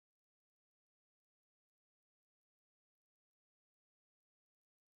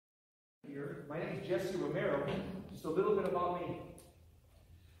here. My name is Jesse Romero. Just a little bit about me.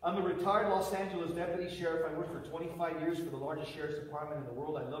 I'm a retired Los Angeles deputy sheriff. I worked for 25 years for the largest sheriff's department in the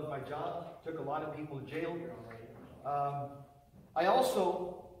world. I love my job. Took a lot of people to jail. I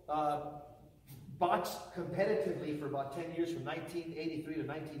also boxed competitively for about 10 years, from 1983 to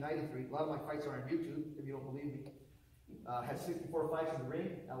 1993. A lot of my fights are on YouTube, if you don't believe me. Had 64 fights in the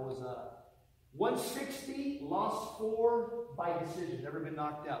ring. I was 160, lost 4 by decision. Never been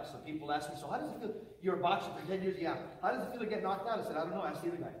knocked out. So people ask me, so how does it feel? You're a boxer for 10 years? Yeah. How does it feel to get knocked out? I said, I don't know. Ask the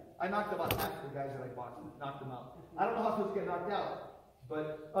other guy. I knocked about half of the guys that I boxed. Knocked them out. I don't know how it feels to get knocked out,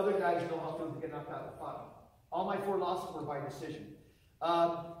 but other guys know how it feels to get knocked out and fought me. All my 4 losses were by decision.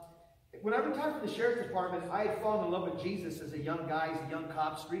 When I retired from the sheriff's department, I had fallen in love with Jesus as a young guy, as a young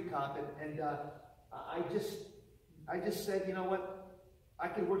cop, street cop, and I just said, you know what? I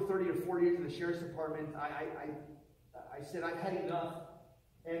could work 30 or 40 years in the sheriff's department. I said I've had enough,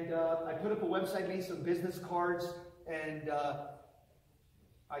 and I put up a website, made some business cards, and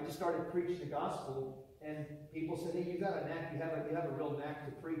I just started preaching the gospel. And people said, "Hey, you got a knack. You have a real knack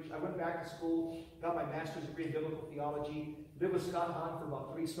to preach." I went back to school, got my master's degree in biblical theology. Lived with Scott Hahn for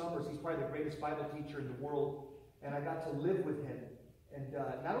about 3 summers. He's probably the greatest Bible teacher in the world, and I got to live with him, and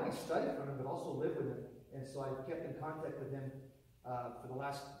not only study from him, but also live with him. And so I kept in contact with him for the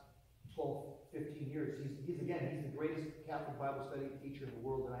last 12, 15 years. He's the greatest Catholic Bible study teacher in the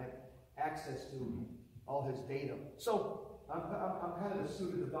world, and I have access to all his data. So I'm kind of the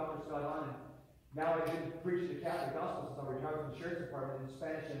student of Dr. Scott Hahn, and now I've been preaching the Catholic gospel since I retired from the sheriff's department in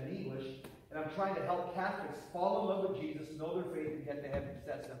Spanish and in English, and I'm trying to help Catholics fall in love with Jesus, know their faith, and get to heaven. It's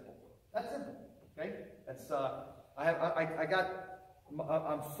that simple. That's simple. Okay? That's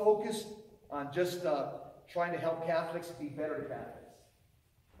I'm focused on just trying to help Catholics be better Catholics.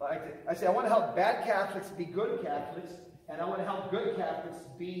 I say I want to help bad Catholics be good Catholics, and I want to help good Catholics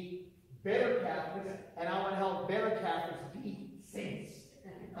be better Catholics, and I want to help better Catholics be saints.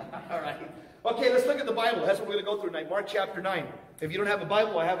 All right. Okay, let's look at the Bible. That's what we're going to go through tonight. Mark chapter 9. If you don't have a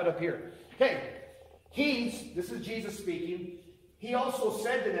Bible, I have it up here. Okay. This is Jesus speaking. He also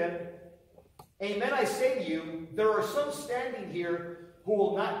said to them, "Amen, I say to you, there are some standing here who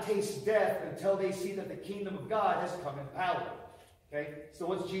will not taste death until they see that the kingdom of God has come in power." Okay? So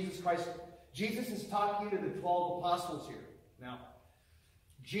what's Jesus Christ? Jesus is talking to the 12 apostles here. Now,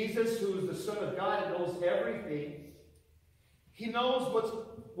 Jesus, who is the Son of God and knows everything, he knows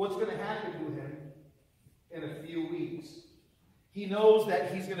what's going to happen to him in a few weeks. He knows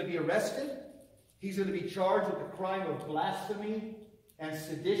that he's going to be arrested. He's going to be charged with the crime of blasphemy and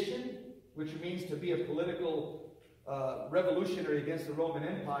sedition, which means to be a political revolutionary against the Roman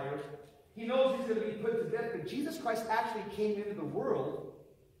Empire. He knows he's going to be put to death, but Jesus Christ actually came into the world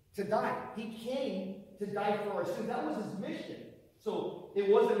to die. He came to die for our sins. That was his mission. So it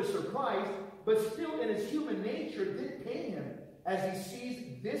wasn't a surprise, but still in his human nature it did pain him as he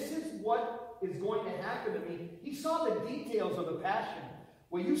sees this is what is going to happen to me. He saw the details of the Passion.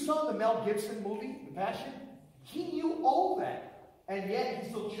 When you saw the Mel Gibson movie, The Passion, he knew all that. And yet he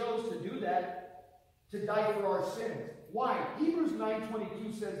still chose to do that, to die for our sins. Why? Hebrews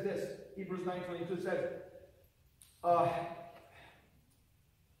 9:22 says this. Hebrews 9:22 says, I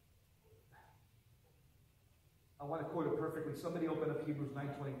want to quote it perfectly. Somebody open up Hebrews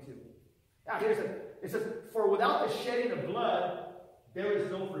 9:22. Now, it says, "For without the shedding of blood, there is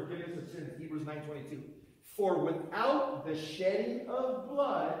no forgiveness of sins." Hebrews 9:22. For without the shedding of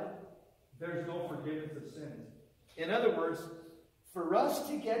blood, there's no forgiveness of sins. In other words, for us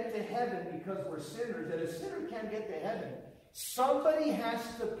to get to heaven because we're sinners, and a sinner can't get to heaven, somebody has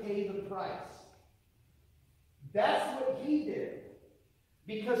to pay the price. That's what he did.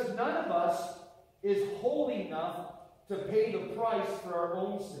 Because none of us is holy enough to pay the price for our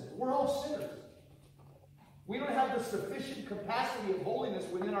own sins. We're all sinners. We don't have the sufficient capacity of holiness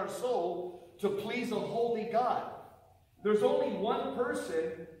within our soul to please a holy God. There's only one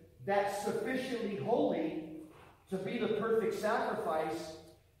person that's sufficiently holy to be the perfect sacrifice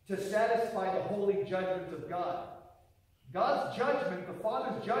to satisfy the holy judgment of God. God's judgment, the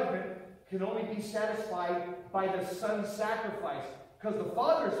Father's judgment, can only be satisfied by the Son's sacrifice. Because the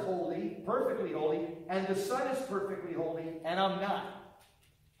Father's holy, perfectly holy, and the Son is perfectly holy, and I'm not.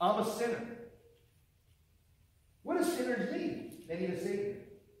 I'm a sinner. What do sinners need? They need a Savior.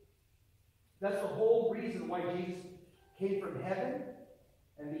 That's the whole reason why Jesus came from heaven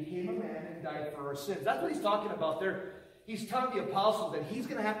and became a man and died for our sins. That's what he's talking about there. He's telling the apostles that he's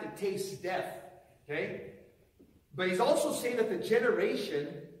going to have to taste death. Okay? But he's also saying that the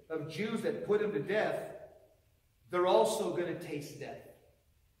generation of Jews that put him to death, they're also going to taste death.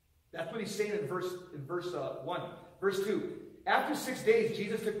 That's what he's saying in verse 1. Verse 2. After 6 days,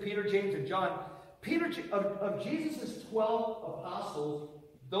 Jesus took Peter, James, and John. Of Jesus' 12 apostles,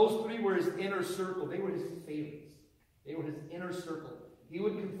 those 3 were his inner circle. They were his favorites. They were his inner circle. He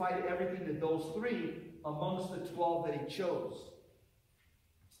would confide everything to those 3 amongst the 12 that he chose.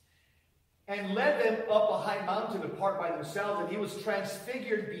 And led them up a high mountain apart by themselves, and he was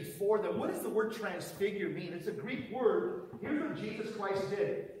transfigured before them. What does the word transfigure mean? It's a Greek word. Here's what Jesus Christ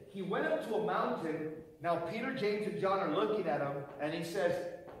did. He went up to a mountain. Now Peter, James, and John are looking at him, and he says,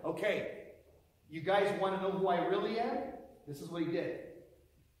 okay, you guys want to know who I really am? This is what he did.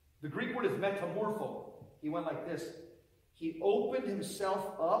 The Greek word is metamorpho. He went like this. He opened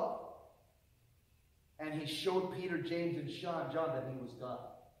himself up, and he showed Peter, James, and John that he was God.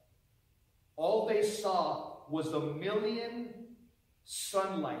 All they saw was 1,000,000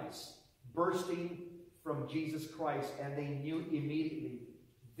 sunlights bursting from Jesus Christ, and they knew immediately,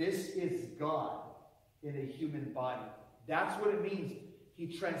 this is God in a human body. That's what it means.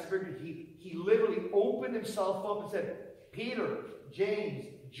 He transfigured. He literally opened himself up and said, Peter, James,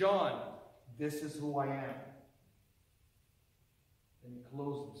 John, this is who I am. And he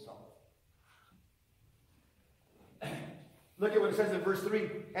closed himself. Look at what it says in verse 3.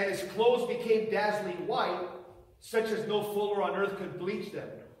 And his clothes became dazzling white, such as no fuller on earth could bleach them.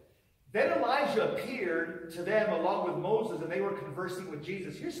 Then Elijah appeared to them along with Moses, and they were conversing with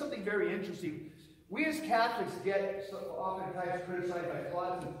Jesus. Here's something very interesting. We as Catholics get oftentimes criticized by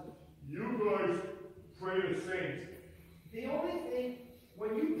Protestants. You guys pray to saints. The only thing,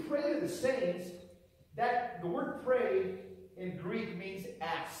 when you pray to the saints, that the word pray in Greek means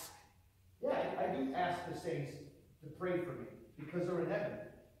ask. Yeah, I do ask the saints to pray for me because they're in heaven.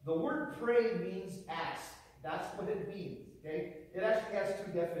 The word pray means ask. That's what it means. Okay? It actually has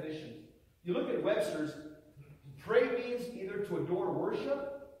 2 definitions. You look at Webster's, pray means either to adore or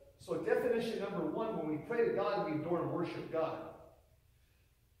worship. So definition number 1, when we pray to God, we adore and worship God.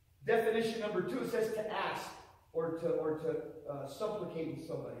 Definition number 2, it says to ask or to supplicate with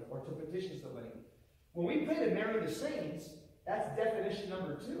somebody or to petition somebody. When we pray to Mary the saints, that's definition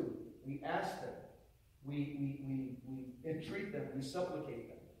number 2. We ask them. We entreat them. We supplicate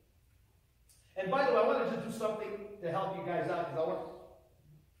them. And by the way, I wanted to do something to help you guys out because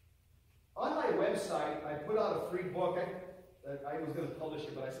on my website, I put out a free book. I was going to publish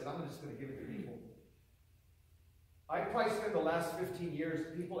it, but I said, I'm just going to give it to people. I probably spent the last 15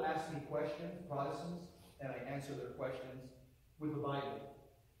 years, people ask me questions, Protestants, and I answer their questions with the Bible.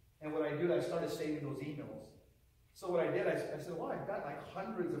 And what I did, I started saving those emails. So what I did, I said, well, I've got like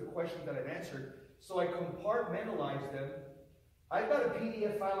hundreds of questions that I've answered. So I compartmentalized them. I've got a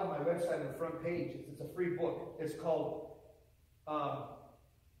PDF file on my website on the front page. It's a free book. It's called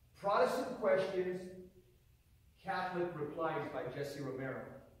Protestant Questions, Catholic Replies by Jesse Romero.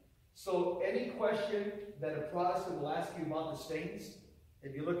 So any question that a Protestant will ask you about the saints,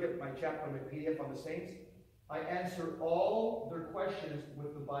 if you look at my chapter on my PDF on the saints, I answer all their questions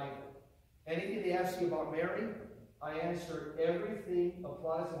with the Bible. Anything they ask you about Mary, I answer everything a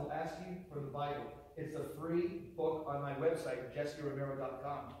Protestant will ask you from the Bible. It's a free book on my website,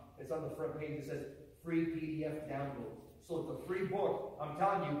 jessieromero.com. It's on the front page. It says free PDF download. So it's a free book. I'm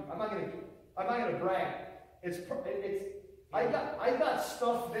telling you, I'm not gonna brag. I got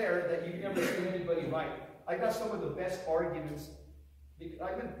stuff there that you've never seen anybody write. I got some of the best arguments.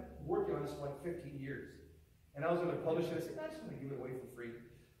 I've been working on this for like 15 years. And I was going to publish it. I said, I'm just going to give it away for free.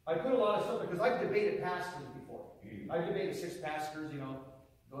 I put a lot of stuff because I've debated pastors before. I've debated 6 pastors,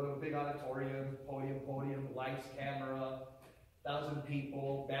 go to a big auditorium, podium, lights, camera, 1,000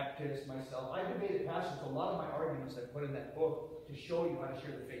 people, Baptist, myself. I debated pastors. A lot of my arguments I put in that book to show you how to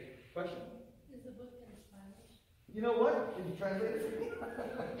share the faith. Question? Is the book in Spanish? You know what? Can you translate it for me?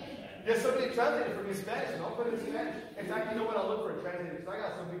 Yes, somebody translated it for me in Spanish, and I'll put it in Spanish. In fact, you know what? I'll look for a translator because I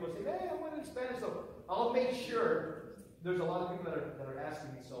got some people say, hey, I want it in Spanish. So I'll make sure. There's a lot of people that are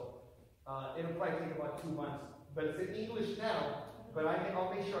asking me, so it'll probably take about 2 months. But it's in English now, but I'll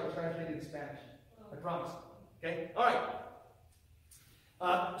make sure I translate it in Spanish. I promise. Okay? All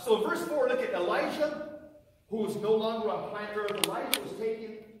right. So in verse 4, look at Elijah, who is no longer on planet Earth. Elijah was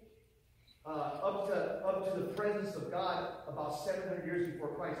taken up to the presence of God about 700 years before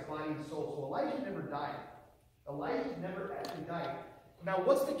Christ's body and soul. So Elijah never died. Elijah never actually died. Now,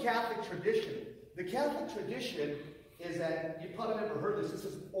 what's the Catholic tradition? The Catholic tradition is that, you probably never heard this, this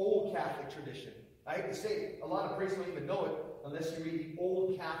is old Catholic tradition. I hate to say it, a lot of priests don't even know it unless you read the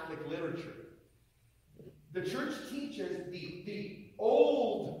old Catholic literature. The church teaches the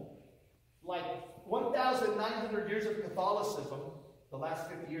old, like 1,900 years of Catholicism. The last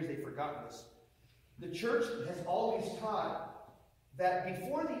 50 years they've forgotten this. The church has always taught that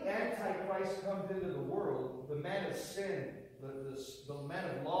before the Antichrist comes into the world, the man of sin, the man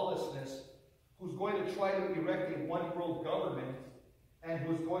of lawlessness, who's going to try to erect a one-world government and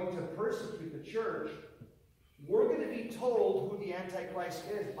who's going to persecute the church, we're going to be told who the Antichrist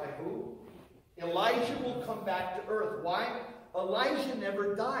is. By who? Elijah will come back to earth. Why? Elijah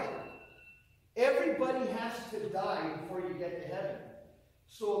never died. Everybody has to die before you get to heaven.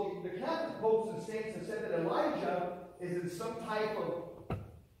 So the Catholic popes and saints have said that Elijah is in some type of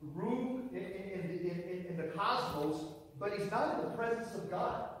room in the cosmos, but he's not in the presence of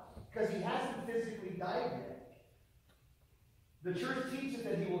God because he hasn't physically died yet. The church teaches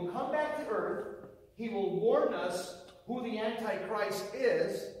that he will come back to earth, he will warn us who the Antichrist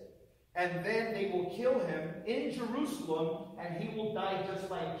is, and then they will kill him in Jerusalem, and he will die just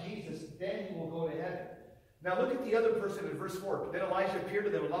like Jesus. Then he will go to heaven. Now look at the other person in verse 4. Then Elijah appeared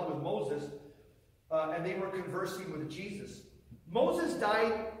to them along with Moses, and they were conversing with Jesus. Moses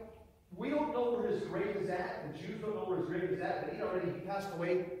died. We don't know where his grave is at. The Jews don't know where his grave is at, but he passed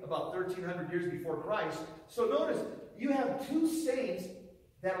away about 1,300 years before Christ. So notice, you have two saints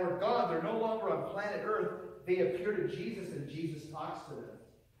that were gone. They're no longer on planet Earth. They appear to Jesus, and Jesus talks to them.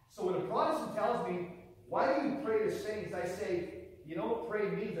 So when a Protestant tells me, why do you pray to saints? I say, you know what pray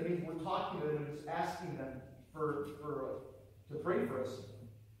means? It means we're talking to them and it's asking them to pray for us.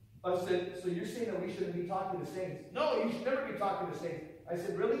 I said, so you're saying that we shouldn't be talking to saints? No, you should never be talking to saints. I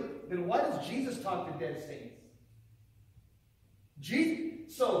said, really? Then why does Jesus talk to dead saints?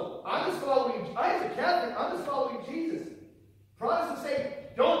 Jesus. So I'm just following, I as a Catholic, I'm just following Jesus. Protestants say,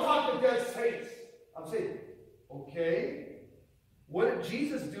 don't talk to dead saints. I'm saying, okay. What did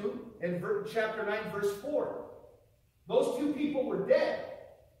Jesus do in chapter 9, verse 4? Those two people were dead.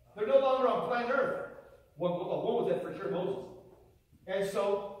 They're no longer on planet Earth. One was that for sure, Moses. And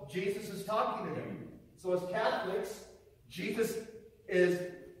so Jesus is talking to them. So as Catholics, Jesus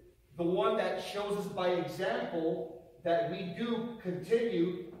is the one that shows us by example that we do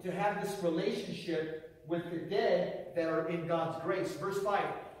continue to have this relationship with the dead that are in God's grace. Verse 5.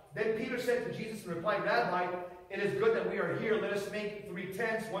 Then Peter said to Jesus in reply, Rabbi, it is good that we are here. Let us make 3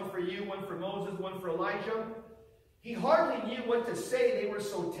 tents, one for you, one for Moses, one for Elijah. He hardly knew what to say. They were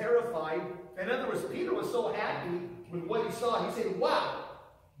so terrified. In other words, Peter was so happy with what he saw. He said, wow,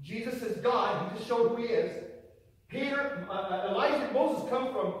 Jesus is God. He just showed who he is. Elijah and Moses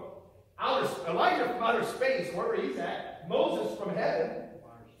come from Elijah from outer space, wherever he's at. Moses from heaven.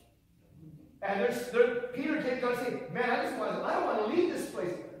 And Peter, James, God saying, man, I don't want to leave this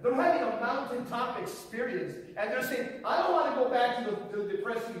place. They're having a mountaintop experience. And they're saying, I don't want to go back to the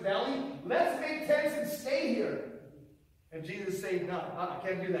depressing valley. Let's make tents and stay here. And Jesus is saying, no, I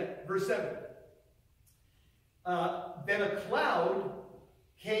can't do that. Verse 7. Then a cloud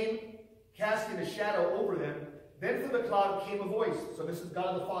came, casting a shadow over them. Then from the cloud came a voice. So this is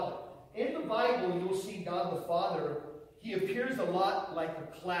God the Father. In the Bible, you'll see God the Father. He appears a lot like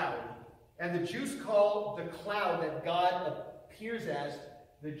a cloud. And the Jews call the cloud that God appears as,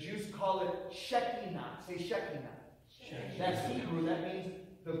 the Jews call it Shekinah. Say Shekinah. Shekinah. That's Hebrew. That means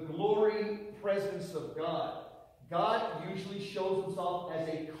the glory presence of God. God usually shows himself as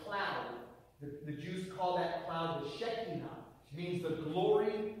a cloud. The Jews call that cloud the Shekinah. It means the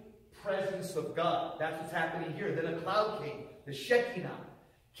glory presence of God. That's what's happening here. Then a cloud came, the Shekinah,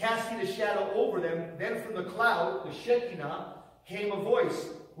 casting a shadow over them. Then from the cloud, the Shekinah, came a voice.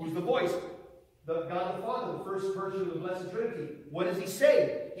 Who's the voice? The God the Father, the first person of the Blessed Trinity. What does he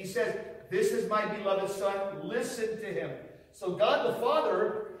say? He says, this is my beloved Son, listen to him. So God the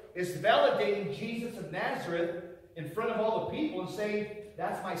Father is validating Jesus of Nazareth in front of all the people and saying,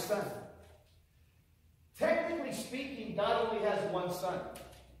 that's my Son. Technically speaking, God only has one Son.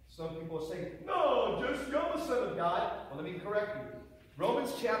 Some people say, no, just you're the Son of God. Well, let me correct you.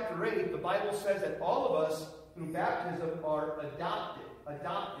 Romans chapter 8, the Bible says that all of us, through baptism, are adopted.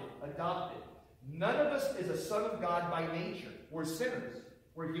 None of us is a son of God by nature. We're sinners.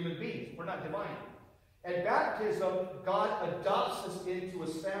 We're human beings. We're not divine. At baptism, God adopts us into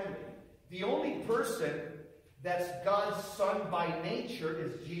his family. The only person that's God's son by nature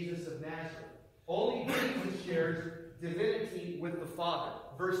is Jesus of Nazareth. Only Jesus shares divinity with the Father.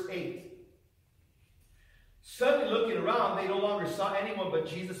 Verse 8. Suddenly looking around, they no longer saw anyone but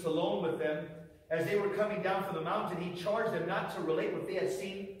Jesus alone with them. As they were coming down from the mountain, he charged them not to relate what they had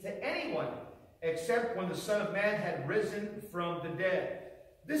seen to anyone, except when the Son of Man had risen from the dead.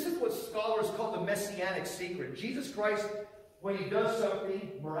 This is what scholars call the messianic secret. Jesus Christ, when he does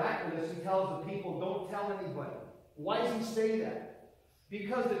something miraculous, he tells the people, don't tell anybody. Why does he say that?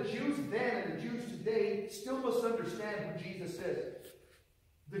 Because the Jews then and the Jews today still must understand who Jesus is.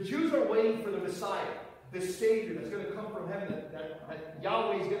 The Jews are waiting for the Messiah, the Savior that's going to come from heaven, that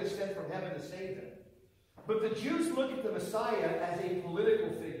Yahweh is going to send from heaven to save them. But the Jews look at the Messiah as a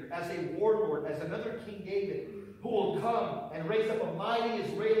political figure, as a warlord, as another King David, who will come and raise up a mighty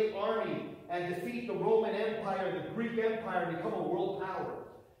Israeli army and defeat the Roman Empire, the Greek Empire, and become a world power.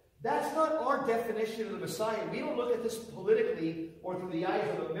 That's not our definition of the Messiah. We don't look at this politically or through the eyes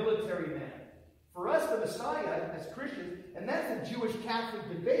of a military man. For us, the Messiah, as Christians, and that's a Jewish Catholic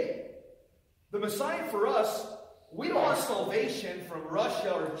debate. The Messiah for us, we don't want salvation from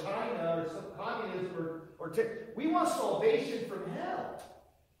Russia or China or some communism we want salvation from hell.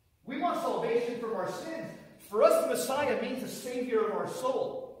 We want salvation from our sins. For us, the Messiah means the Savior of our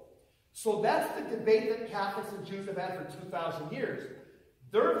soul. So that's the debate that Catholics and Jews have had for 2,000 years.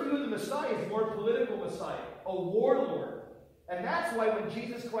 Their view of the Messiah is more political Messiah, a warlord. And that's why when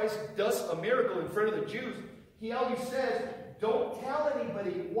Jesus Christ does a miracle in front of the Jews, he always says, don't tell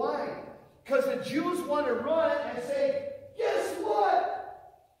anybody. Why? Because the Jews want to run and say, guess what?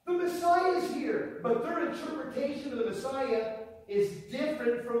 The Messiah is here. But their interpretation of the Messiah is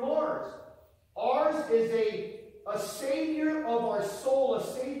different from ours. Ours is a Savior of our soul, a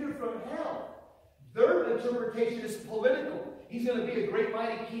Savior from hell. Their interpretation is political. He's going to be a great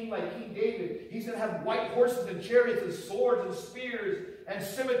mighty king like King David. He's going to have white horses and chariots and swords and spears and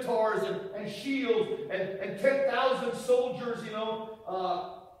scimitars and shields and 10,000 soldiers,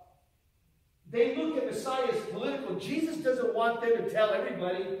 They look at Messiah as political. Jesus doesn't want them to tell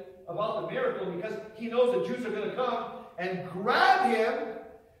everybody about the miracle because he knows the Jews are going to come and grab him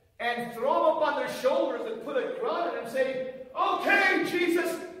and throw him up on their shoulders and put a crown on him saying, okay,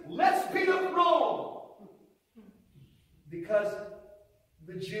 Jesus, let's beat up Rome. Because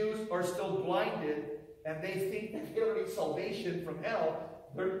the Jews are still blinded and they think that they don't need salvation from hell.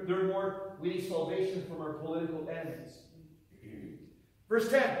 They're more, we need salvation from our political enemies. Verse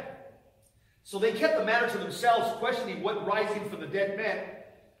 10. So they kept the matter to themselves, questioning what rising from the dead meant.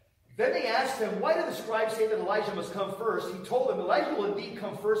 Then they asked him, why did the scribes say that Elijah must come first? He told them, Elijah will indeed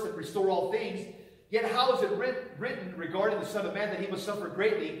come first and restore all things. Yet how is it written regarding the Son of Man that he must suffer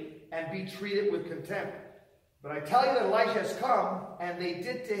greatly and be treated with contempt? But I tell you that Elijah has come, and they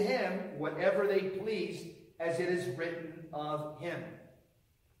did to him whatever they pleased, as it is written of him.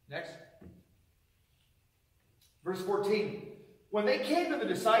 Next. Verse 14. When they came to the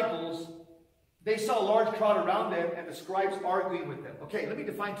disciples, they saw a large crowd around them, and the scribes arguing with them. Okay, let me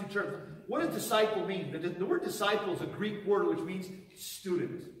define two terms. What does disciple mean? The word disciple is a Greek word which means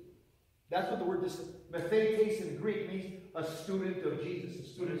student. That's what the word mathetes in Greek means, a student of Jesus, a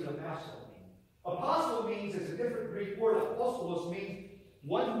student of the Master. Apostle means, it's a different Greek word. Apostolos means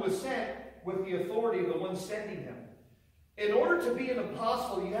one who was sent with the authority of the one sending him. In order to be an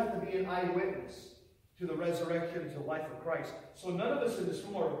apostle, you have to be an eyewitness to the resurrection and to the life of Christ. So none of us in this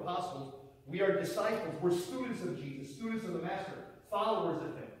room are apostles. We are disciples. We're students of Jesus, students of the Master, followers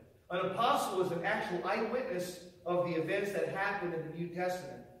of him. An apostle is an actual eyewitness of the events that happened in the New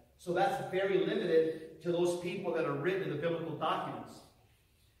Testament. So that's very limited to those people that are written in the biblical documents.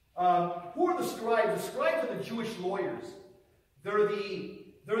 Who are the scribes? The scribes are the Jewish lawyers. They're the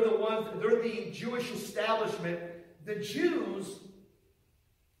Jewish establishment. The Jews,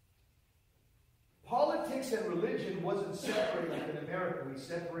 politics and religion wasn't separated like in America. We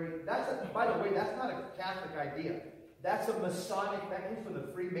separate. By the way, that's not a Catholic idea. That's a Masonic, that came from the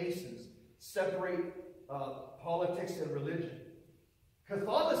Freemasons. Separate politics and religion.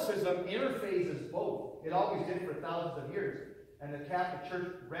 Catholicism interphases both. It always did for thousands of years. And the Catholic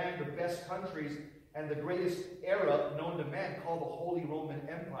Church ran the best countries and the greatest era known to man, called the Holy Roman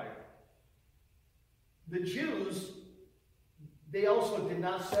Empire. The Jews, they also did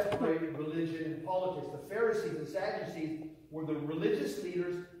not separate religion and politics. The Pharisees and Sadducees were the religious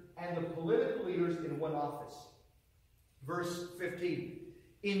leaders and the political leaders in one office. Verse 15.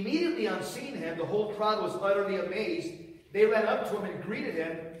 Immediately on seeing him, the whole crowd was utterly amazed. They ran up to him and greeted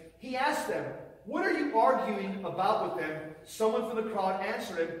him. He asked them, what are you arguing about with them? Someone from the crowd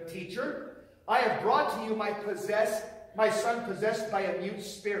answered him, Teacher, I have brought to you my son possessed by a mute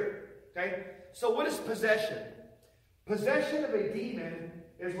spirit. Okay? So what is possession? Possession of a demon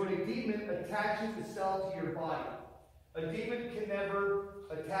is when a demon attaches itself to your body. A demon can never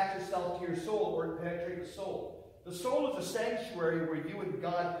attach itself to your soul or penetrate the soul. The soul is a sanctuary where you and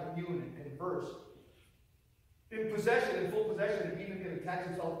God commune and converse. In full possession, a demon can attach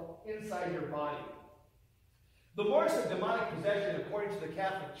itself inside your body. The marks of demonic possession, according to the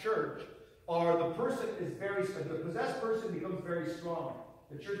Catholic Church, are the possessed person becomes very strong.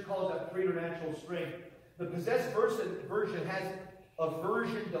 The Church calls that preternatural strength. The possessed version has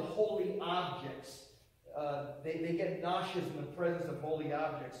aversion to holy objects. They get nauseous in the presence of holy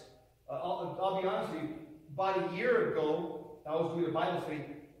objects. I'll be honest with you. About a year ago, I was doing a Bible study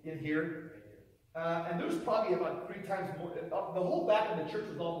in here. And there was probably about 3 times more. The whole back of the church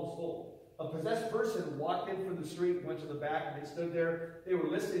was almost full. A possessed person walked in from the street, went to the back, and they stood there. They were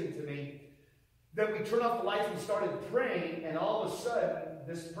listening to me. Then we turned off the lights and started praying, and all of a sudden,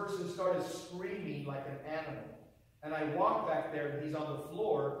 this person started screaming like an animal. And I walked back there, and he's on the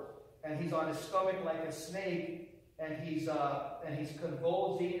floor, and he's on his stomach like a snake, and he's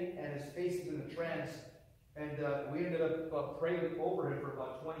convulsing, and his face is in a trance. And we ended up praying over him for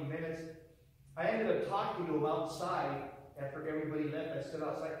about 20 minutes. I ended up talking to him outside after everybody left. I stood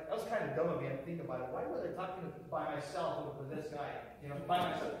outside. That was kind of dumb of me. I think about it. Why was I talking by myself with this guy?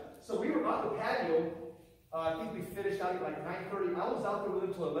 By myself. So we were on the patio. I think we finished out at like 9:30. I was out there with him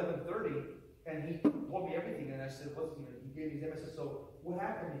until 11:30, and he told me everything. And I said, "What's he?" He gave me his name. I said, "So what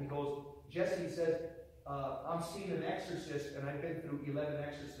happened?" And he goes, "Jesse," says, "I'm seeing an exorcist, and I've been through 11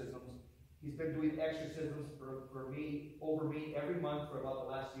 exorcisms. He's been doing exorcisms for me, over me, every month for about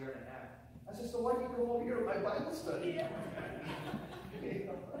the last year and a half." I said, "So why do you come over here to my Bible study?"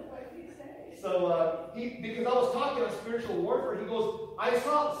 So, because I was talking on spiritual warfare, he goes, "I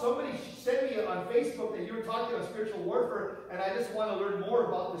saw somebody sent me on Facebook that you were talking on spiritual warfare, and I just want to learn more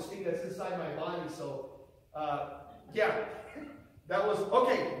about this thing that's inside my body." So, yeah, that was,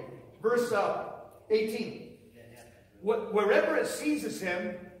 okay, verse 18. Wherever it seizes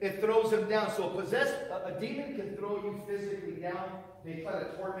him, it throws him down. So a demon can throw you physically down. They try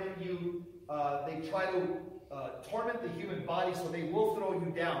to torment you. They try to torment the human body, so they will throw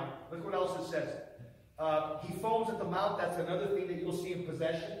you down. Look what else it says. He foams at the mouth. That's another thing that you'll see in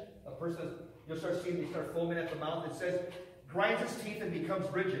possession. A person, you'll start seeing, they start foaming at the mouth. It says, grinds his teeth and becomes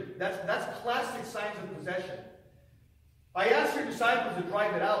rigid. That's classic signs of possession. I asked your disciples to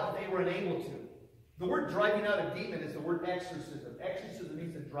drive it out, but they were unable to. The word driving out a demon is the word exorcism. Exorcism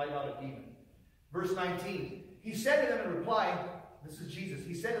means to drive out a demon. Verse 19. He said to them in reply, this is Jesus,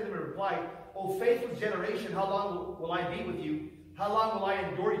 he said to them in reply, "O faithless generation, how long will I be with you? How long will I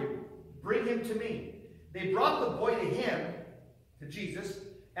endure you? Bring him to me." They brought the boy to him, to Jesus,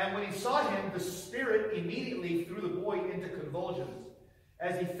 and when he saw him, the spirit immediately threw the boy into convulsions.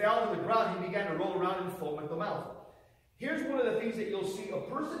 As he fell to the ground, he began to roll around and foam at the mouth. Here's one of the things that you'll see. A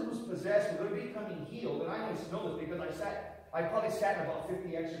person who's possessed, when they're becoming healed, and I only know this because I probably sat in about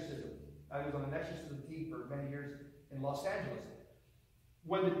 50 exorcisms. I was on an exorcism team for many years in Los Angeles.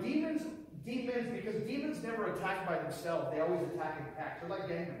 When the demons, because demons never attack by themselves, they always attack in packs. They're like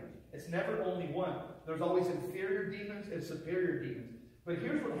gang members. It's never only one. There's always inferior demons and superior demons. But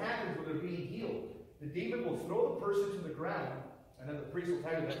here's what happens when they're being healed. The demon will throw the person to the ground, and then the priest will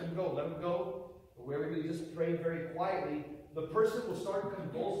tell you, let them go, let them go. But everybody just prayed very quietly. The person will start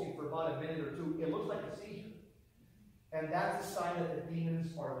convulsing for about a minute or two. It looks like a seizure. And that's a sign that the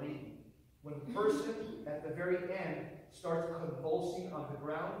demons are leaving. When the person, at the very end, starts convulsing on the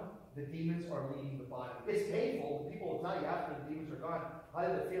ground, the demons are leaving the body. It's painful. People will tell you after the demons are gone, how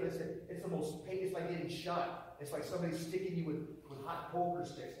did it feel? They said, it's the most pain. It's like getting shot. It's like somebody sticking you with hot poker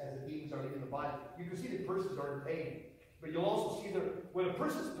sticks as the demons are leaving the body. You can see the persons are in pain. But you'll also see when a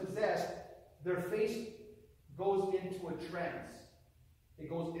person's possessed, their face goes into a trance. It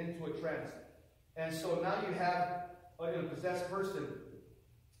goes into a trance. And so now you have, in a possessed person,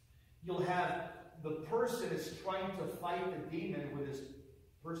 you'll have the person is trying to fight the demon with his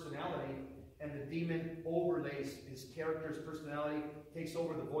personality, and the demon overlays his character, his personality, takes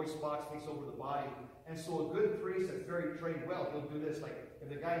over the voice box, takes over the body. And so a good priest that's very trained well, he'll do this. Like if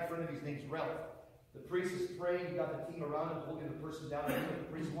the guy in front of me, his name's Ralph. The priest is praying, you got the team around him, holding the person down, that's what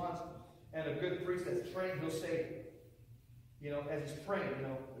the priest wants. And a good priest that's trained, he'll say, as he's praying,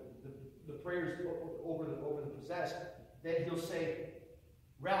 the prayers over the possessed, then he'll say,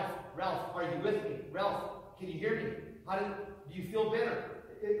 Ralph, are you with me? Ralph, can you hear me? Do you feel better?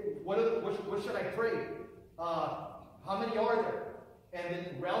 What should I pray? How many are there? And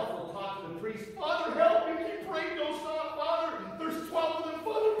then Ralph will talk to the priest. Father, help me. Keep praying. Don't stop. Father, there's 12 of them.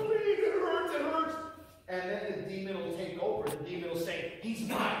 Father, please. It hurts. And then the demon will take over. The demon will say, he's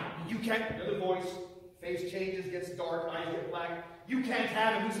mine. You can't. Another voice. Face changes, gets dark, eyes get black. You can't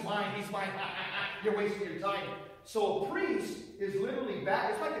have him. He's mine. You're wasting your time. So a priest is literally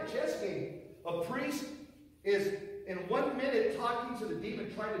back. It's like a chess game. A priest is in 1 minute talking to the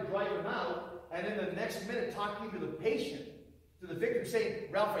demon, trying to drive him out, and in the next minute talking to the patient, to the victim,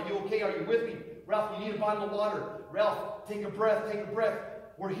 saying, Ralph, are you okay? Are you with me? Ralph, you need a bottle of water. Ralph, take a breath.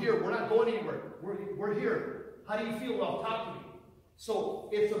 We're here. We're not going anywhere. We're here. How do you feel, Ralph? Talk to me. So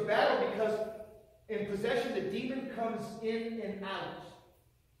it's a battle because in possession, the demon comes in and out.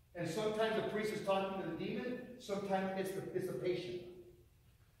 And sometimes the priest is talking to the demon, sometimes it's the patient.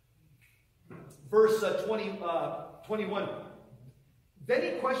 Verse 21. Then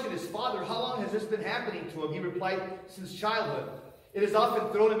he questioned his father, how long has this been happening to him? He replied, since childhood. It has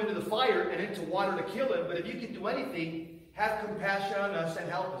often thrown him into the fire and into water to kill him, but if you can do anything, have compassion on us and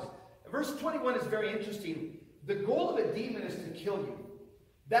help us. Verse 21 is very interesting. The goal of a demon is to kill you.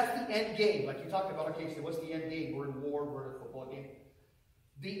 That's the end game. Like you talked about, okay, so what's the end game? We're in war, we're in a football game.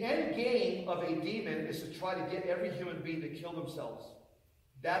 The end game of a demon is to try to get every human being to kill themselves.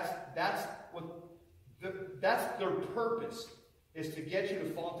 That's their purpose, is to get you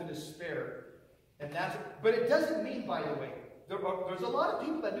to fall into despair. But it doesn't mean, by the way, there's a lot of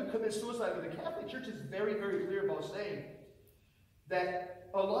people that do commit suicide, but the Catholic Church is very, very clear about saying that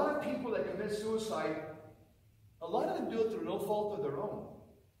a lot of people that commit suicide, a lot of them do it through no fault of their own.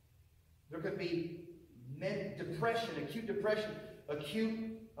 There could be depression, acute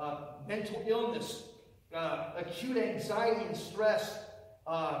mental illness, acute anxiety and stress.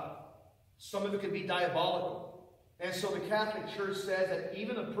 Some of it could be diabolical. And so the Catholic Church says that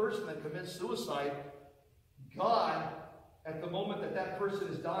even a person that commits suicide, God, at the moment that that person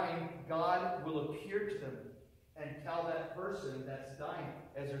is dying, God will appear to them and tell that person that's dying,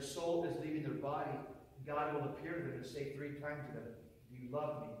 as their soul is leaving their body, God will appear to them and say 3 times to them, do you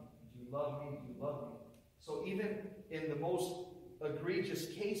love me? Do you love me? Do you love me? So even in the most egregious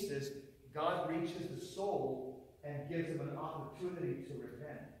cases, God reaches the soul and gives them an opportunity to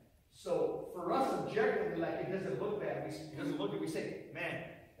repent. So for us, objectively, like it doesn't look bad. It doesn't look good. We say, man,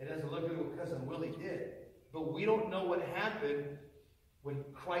 it doesn't look good what Cousin Willie did. But we don't know what happened when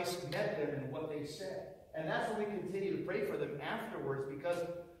Christ met them and what they said. And that's when we continue to pray for them afterwards, because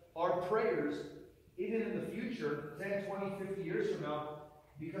our prayers, even in the future, 10, 20, 50 years from now,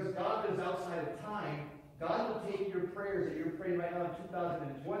 because God is outside of time, God will take your prayers that you're praying right now in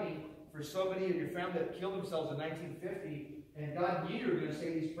 2020 for somebody in your family that killed themselves in 1950, and God knew you were going to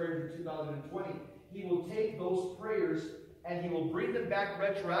say these prayers in 2020. He will take those prayers and He will bring them back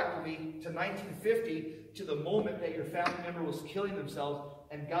retroactively to 1950, to the moment that your family member was killing themselves,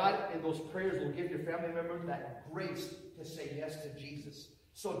 and God in those prayers will give your family member that grace to say yes to Jesus.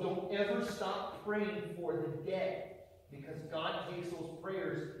 So don't ever stop praying for the dead, because God takes those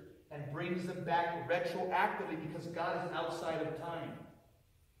prayers and brings them back retroactively, because God is outside of time.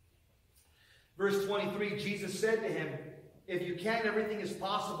 Verse 23, Jesus said to him, if you can, everything is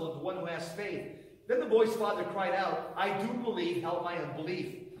possible to one who has faith. Then the boy's father cried out, I do believe, help my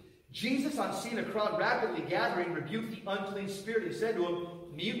unbelief. Jesus, on seeing a crowd rapidly gathering, rebuked the unclean spirit and said to him,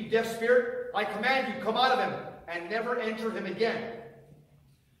 mute, deaf spirit, I command you, come out of him, and never enter him again.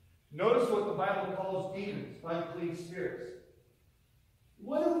 Notice what the Bible calls demons, unclean spirits.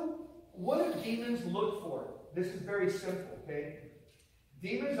 What do demons look for? This is very simple, okay?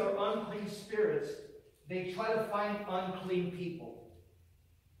 Demons are unclean spirits. They try to find unclean people.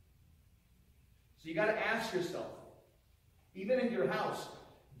 So you got to ask yourself, even in your house,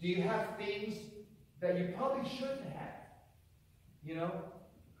 do you have things that you probably shouldn't have? You know?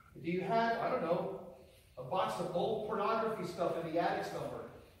 Do you have, I don't know, a box of old pornography stuff in the attic somewhere?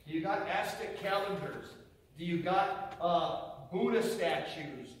 Do you got Aztec calendars? Do you got Buddha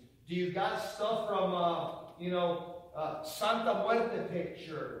statues? Do you got stuff from, Santa Muerte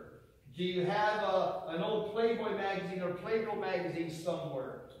picture? Do you have an old Playboy magazine or Playboy magazine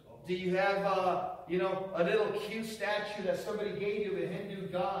somewhere? Do you have, a little cute statue that somebody gave you of a Hindu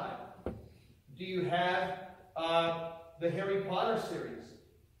god? Do you have the Harry Potter series?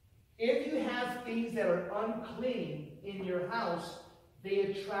 If you have things that are unclean in your house, they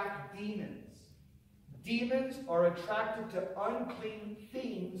attract demons. Demons are attracted to unclean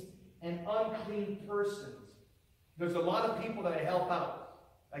things and unclean persons. There's a lot of people that I help out.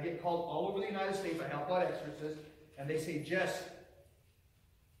 I get called all over the United States. I help out exorcists, and they say, Jess,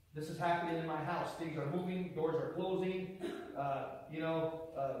 this is happening in my house. Things are moving, doors are closing,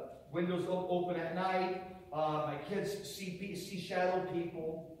 windows open at night. My kids see shadow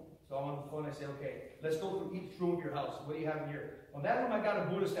people. So I'm on the phone, I say, okay, let's go through each room of your house. What do you have in here? Well, that room I got a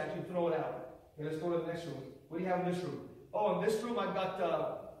Buddha statue, throw it out. Okay, let's go to the next room. What do you have in this room? Oh, in this room I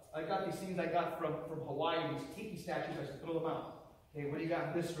got these things I got from Hawaii, these tiki statues. I should throw them out. Okay, what do you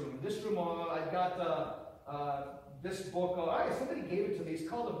got in this room? In this room I got this book. Somebody gave it to me. It's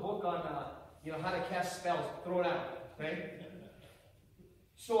called a book on how to cast spells. Throw it out. Okay.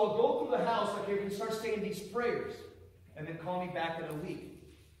 So I'll go through the house. Okay, we can start saying these prayers, and then call me back in a week.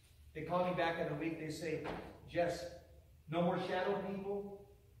 They call me back in a week. They say, Jess, no more shadow people,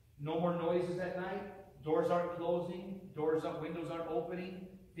 no more noises at night. Doors aren't closing. Windows aren't opening.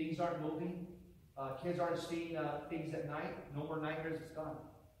 Things aren't moving. Kids aren't seeing things at night. No more nightmares. It's gone.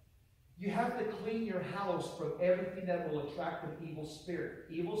 You have to clean your house from everything that will attract an evil spirit.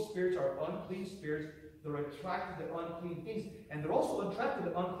 Evil spirits are unclean spirits They're attracted to unclean things. And they're also attracted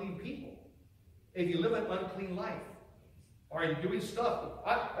to unclean people. If you live an unclean life, or you're doing stuff,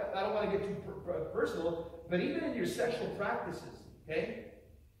 I don't want to get too personal, but even in your sexual practices, okay?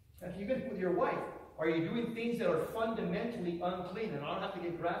 Like even with your wife, are you doing things that are fundamentally unclean? And I don't have to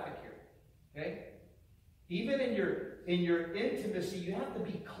get graphic here, okay? Even in your intimacy, you have to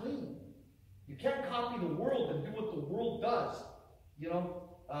be clean. You can't copy the world and do what the world does. You know,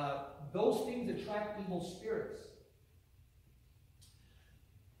 those things attract evil spirits.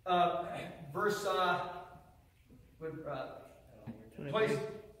 Verse 25.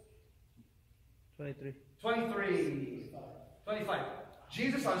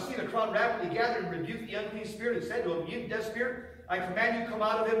 Jesus, on seeing a crowd rapidly gathered, rebuked the unclean spirit and said to him, "You deaf spirit, I command you, come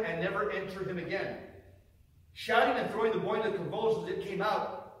out of him and never enter him again." Shouting and throwing the boy into convulsions, it came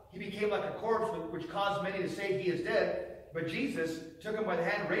out. He became like a corpse, which caused many to say he is dead. But Jesus took him by the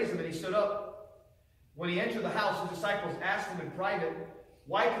hand, raised him, and he stood up. When he entered the house, his disciples asked him in private,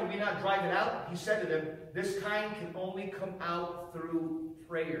 "Why could we not drive it out?" He said to them, "This kind can only come out through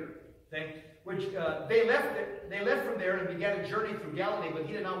prayer." Okay? Which they left from there and began a journey through Galilee, but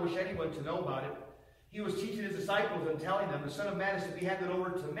he did not wish anyone to know about it. He was teaching his disciples and telling them, "The Son of Man is to be handed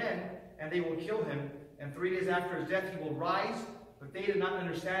over to men, and they will kill him. And 3 days after his death, he will rise." But they did not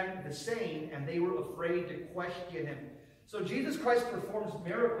understand the saying, and they were afraid to question him. So Jesus Christ performs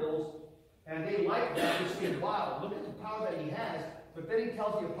miracles, and they like that. They say, "Wow, look at the power that he has." But then he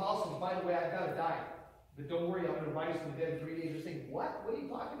tells the apostles, "By the way, I've got to die. But don't worry, I'm going to rise from the dead in 3 days." They're saying, "What? What are you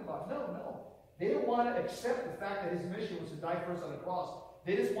talking about?" No. They don't want to accept the fact that his mission was to die for us on the cross.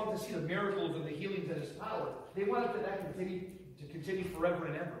 They just want to see the miracles and the healings and his power. They want it to continue forever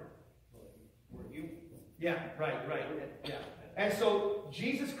and ever. Yeah, right. Yeah. And so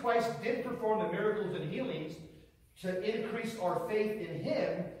Jesus Christ did perform the miracles and healings to increase our faith in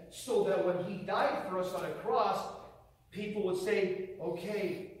him, so that when he died for us on a cross, people would say,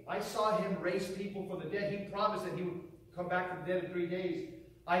 "Okay, I saw him raise people from the dead. He promised that he would come back from the dead in 3 days.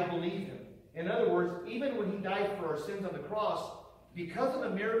 I believe him." In other words, even when he died for our sins on the cross, because of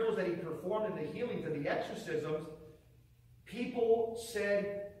the miracles that he performed and the healings and the exorcisms, people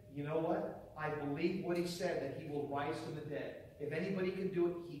said, "You know what? I believe what he said, that he will rise from the dead. If anybody can do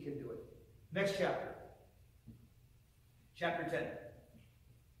it, he can do it." Next chapter. Chapter 10.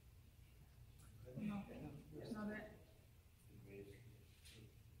 No, it's not it.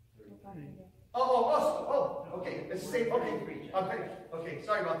 Okay. It's the same. Okay.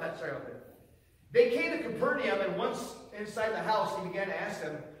 Sorry about that. They came to Capernaum, and once inside the house, he began to ask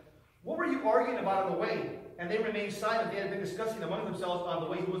them, "What were you arguing about on the way?" And they remained silent. They had been discussing among themselves on the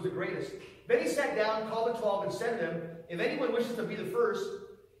way who was the greatest. Then he sat down, called the 12, and said to them, "If anyone wishes to be the first,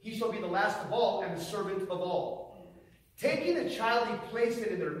 he shall be the last of all and the servant of all." Taking the child, he placed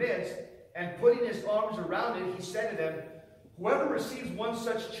it in their midst, and putting his arms around it, he said to them, "Whoever receives one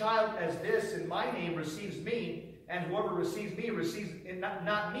such child as this in my name receives me, and whoever receives me receives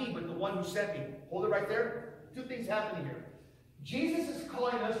not me, but the one who sent me." Hold it right there. Two things happening here. Jesus is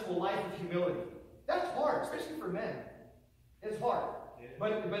calling us to a life of humility. That's hard, especially for men. It's hard.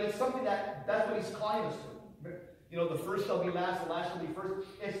 But it's something that's what he's calling us to. You know, the first shall be last, the last shall be first.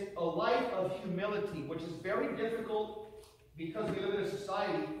 It's a life of humility, which is very difficult because we live in a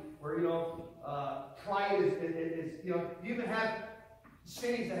society where, pride is you even have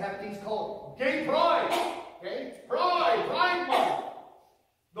cities that have things called gay pride. Okay? Pride month.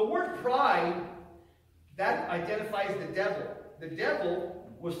 The word pride, that identifies the devil. The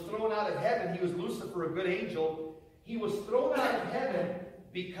devil was thrown out of heaven. He was Lucifer, a good angel. He was thrown out of heaven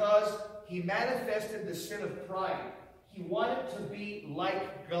because he manifested the sin of pride. He wanted to be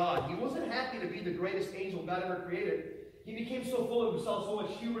like God. He wasn't happy to be the greatest angel God ever created. He became so full of himself, so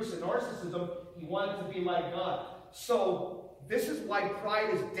much hubris and narcissism, he wanted to be like God. So this is why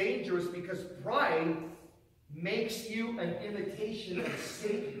pride is dangerous, because pride makes you an imitation of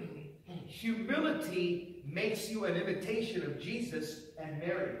Satan. Humility makes you an imitation of Jesus and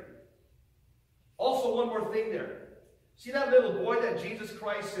Mary. Also, one more thing there. See that little boy that Jesus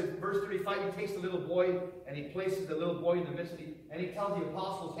Christ, in verse 35, he takes the little boy and he places the little boy in the midst of and he tells the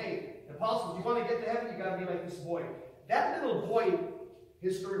apostles, "Hey, apostles, you want to get to heaven, you got to be like this boy." That little boy,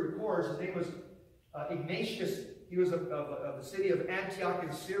 history records, his name was Ignatius. He was of the city of Antioch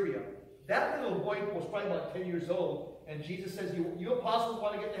in Syria. That little boy was probably about 10 years old, and Jesus says, you apostles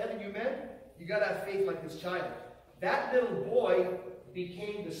want to get to heaven, you men? You got to have faith like this child. That little boy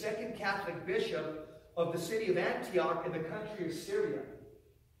became the second Catholic bishop of the city of Antioch in the country of Syria.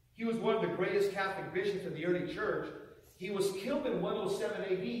 He was one of the greatest Catholic bishops in the early church. He was killed in 107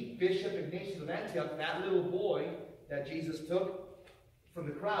 AD, Bishop Ignatius of Antioch, that little boy that Jesus took from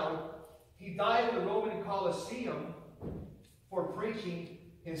the crowd. He died in the Roman Colosseum for preaching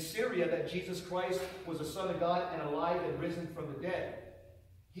in Syria that Jesus Christ was the Son of God and alive and risen from the dead.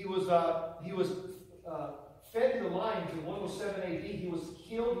 He was fed to the lions in 107 AD. He was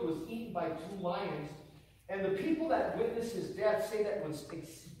killed. He was eaten by 2 lions. And the people that witnessed his death say that when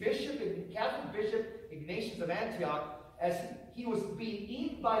Catholic Bishop Ignatius of Antioch, as he was being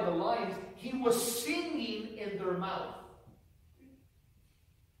eaten by the lions, he was singing in their mouth.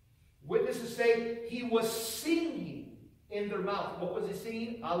 Witnesses say he was singing in their mouth. What was he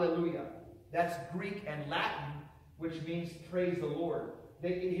singing? Hallelujah. That's Greek and Latin, which means praise the Lord.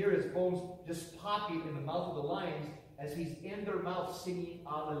 They can hear his bones just popping in the mouth of the lions as he's in their mouth singing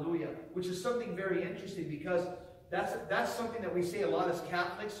Hallelujah, which is something very interesting because that's something that we say a lot as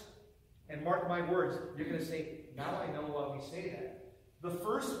Catholics. And mark my words, you're going to say, now I know why we say that. The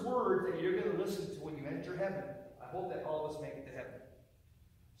first word that you're going to listen to when you enter heaven, I hope that all of us make it to heaven.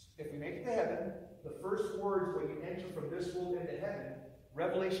 If we make it to heaven, the first words when you enter from this world into heaven,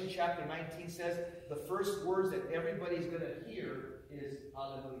 Revelation chapter 19 says, the first words that everybody's going to hear is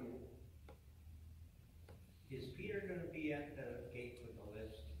Hallelujah. Is Peter going to be at the gate with the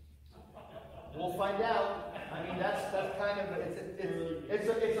list? We'll find out. I mean, that's kind of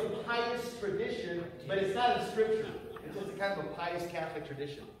it's a pious tradition, but it's not in Scripture. It's just a kind of a pious Catholic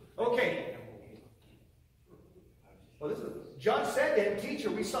tradition. Okay. Well, John said to him, "Teacher,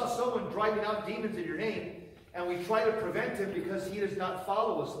 we saw someone driving out demons in your name, and we try to prevent him because he does not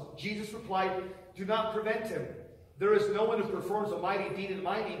follow us." Jesus replied, "Do not prevent him. There is no one who performs a mighty deed in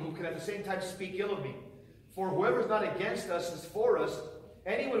my name who can at the same time speak ill of me. For whoever is not against us is for us.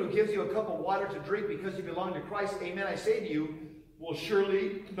 Anyone who gives you a cup of water to drink because you belong to Christ, amen, I say to you, will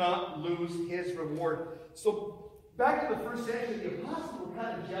surely not lose his reward." So, back in the first century, the apostles were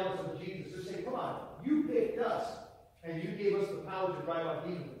kind of jealous of Jesus. They're saying, come on, you picked us, and you gave us the power to drive out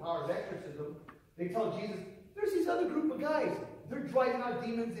demons, the power of exorcism. They tell Jesus, there's these other group of guys. They're driving out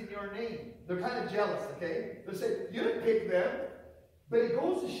demons in your name. They're kind of jealous, okay? They say, you didn't pick them. But it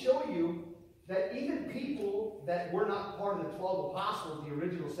goes to show you that even people that were not part of the 12 apostles, the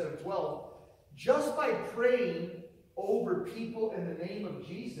original set of 12, just by praying over people in the name of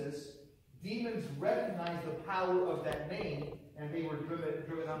Jesus, demons recognized the power of that name, and they were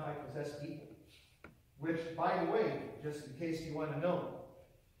driven out by possessed people. Which, by the way, just in case you want to know,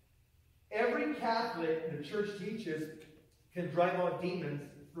 every Catholic, the church teaches, can drive out demons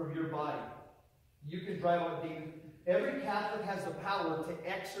from your body. You can drive out demons. Every Catholic has the power to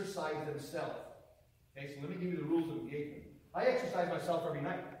exercise themselves. Okay, so let me give you the rules of engagement. I exercise myself every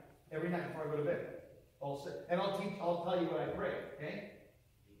night before I go to bed. And I'll tell you what I pray. Okay?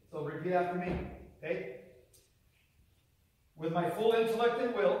 So repeat after me. Okay? With my full intellect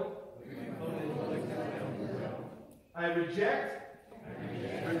and will, I reject,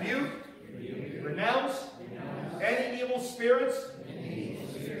 rebuke, renounce any evil spirits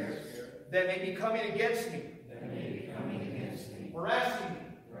that may be coming against me, harassing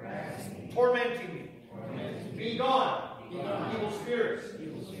me, tormenting me. Be gone, evil spirits.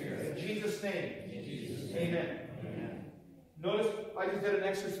 In Jesus' name. Amen. Notice I just did an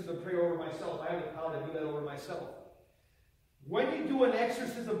exorcism prayer over myself. I have the power to do that over myself. When you do an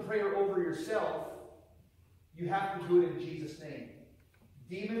exorcism prayer over yourself, you have to do it in Jesus' name.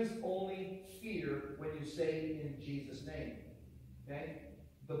 Demons only fear when you say in Jesus' name. Okay?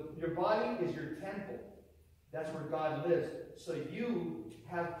 Your body is your temple. That's where God lives. So you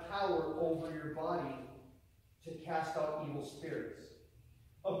have power over your body to cast out evil spirits.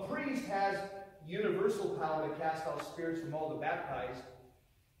 A priest has universal power to cast out spirits from all the baptized.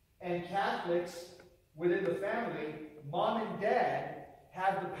 And Catholics within the family, mom and dad,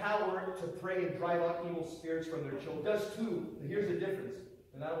 have the power to pray and drive out evil spirits from their children. Does too. But here's the difference.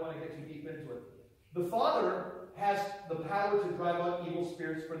 And I don't want to get too deep into it. The father has the power to drive out evil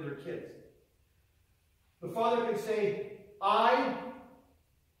spirits from their kids. The father can say, I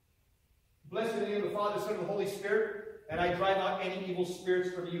bless the name of the Father, Son, and the Holy Spirit, and I drive out any evil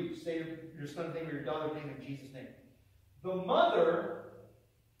spirits from you. Say your son's name or your daughter's name in Jesus' name. The mother,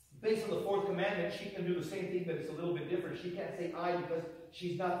 based on the fourth commandment, she can do the same thing, but it's a little bit different. She can't say I because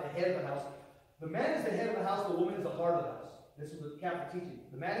she's not the head of the house. The man is the head of the house, the woman is the heart of the house. This is the Catholic teaching.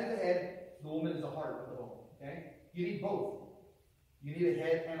 The man is the head, the woman is the heart of the home. Okay? You need both. You need a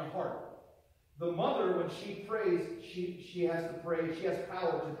head and a heart. The mother, when she prays, she has to pray. She has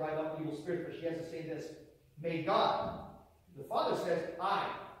power to drive out evil spirits, but she has to say this, may God. The father says, I.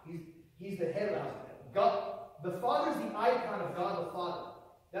 He's the head of the house. God. The father is the icon of God the Father.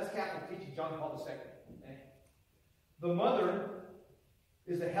 That's Catholic teaching, John Paul II. Okay? The mother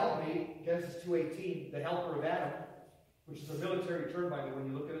is the helpmate, Genesis 2:18, the helper of Adam, which is a military term, by the way, when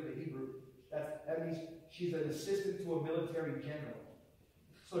you look at it in the Hebrew. That means she's an assistant to a military general.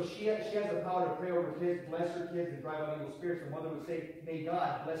 So she has the power to pray over kids, bless her kids, and drive out evil spirits. The mother would say, may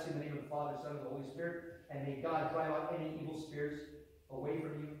God bless you in the name of the Father, Son, and the Holy Spirit, and may God drive out any evil spirits away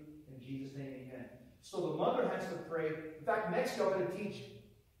from you. In Jesus' name, amen. So the mother has to pray. In fact, next year I'm going to teach.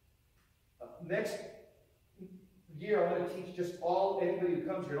 Next year I'm going to teach just anybody who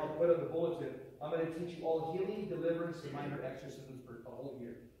comes here, and I'll put it on the bulletin. I'm going to teach you all healing, deliverance, and minor exorcisms for a whole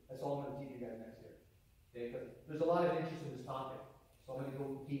year. That's all I'm going to teach you guys next year. Okay? But there's a lot of interest in this topic. So I'm going to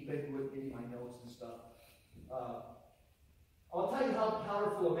go deep into it, give you my notes and stuff. I'll tell you how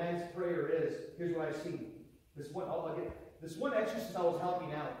powerful a man's prayer is. Here's what I've seen. This one exorcist I was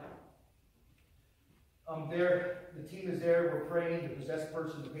helping out. The team is there, we're praying, the possessed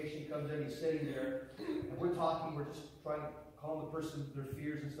person, the patient comes in, he's sitting there, and we're talking, we're just trying to calm the person, their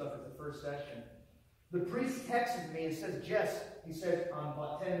fears and stuff at the first session. The priest texted me and says, Jess, he said, I'm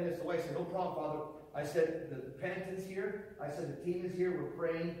about 10 minutes away. I said, no problem, Father. I said, the penitent's here. I said, the team is here, we're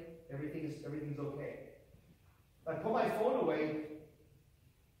praying, everything's okay. I put my phone away,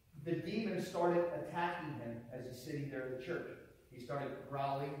 the demon started attacking him as he's sitting there in the church. He started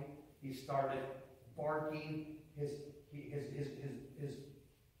growling, he started barking,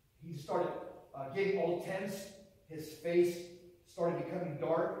 he started getting all tense, his face started becoming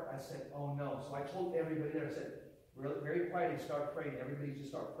dark. I said, oh no. So I told everybody there, I said, very quietly start praying. Everybody just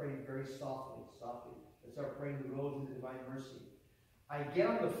start praying very softly. Let's start praying the road to the divine mercy. I get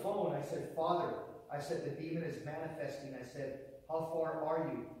on the phone, I said, Father, I said, the demon is manifesting. I said, how far are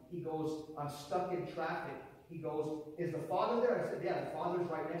you? He goes, I'm stuck in traffic. He goes, is the Father there? I said, yeah, the Father's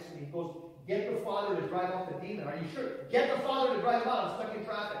right next to me. He goes, get the Father to drive off the demon. Are you sure? Get the Father to drive him out. I'm stuck in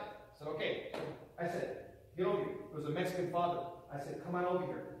traffic. I said, okay. I said, get over here. It was a Mexican father. I said, come on over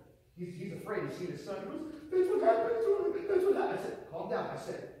here. He's afraid. He's seen his son. He goes, that's what happened. That's what happened. I said, calm down. I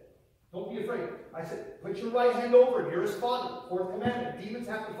said, don't be afraid. I said, put your right hand over him. You're his father. Fourth commandment. Demons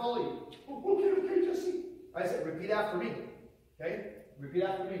have to follow you. Okay, Jesse. I said, repeat after me. Okay? Repeat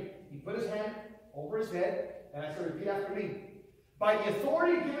after me. He put his hand over his head, and I said, repeat after me. By the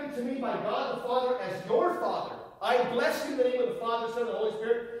authority given to me by God the Father as your Father, I bless you in the name of the Father, Son, and the Holy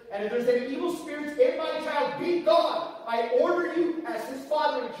Spirit. And if there's any evil spirits in my child, be gone. I order you as his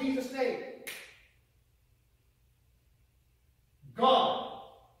Father in Jesus' name. Gone.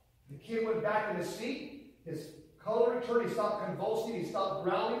 The kid went back in his seat. His color returned. He stopped convulsing. He stopped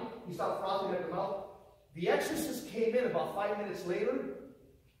growling. He stopped frothing at the mouth. The exorcist came in about 5 minutes later.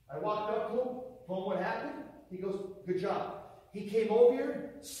 I walked up to him, told him what happened. He goes, good job. He came over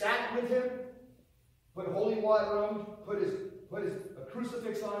here, sat with him, put holy water on him, put a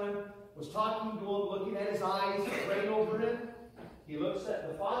crucifix on him, was talking to him, looking at his eyes, praying over him. He looks at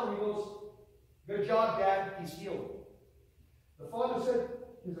the father, he goes, good job, Dad, he's healed. The father said,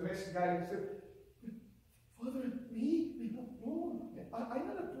 he's a Mexican guy, he said, Father, me? No, I'm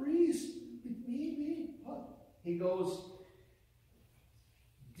not a priest. Me? What? He goes,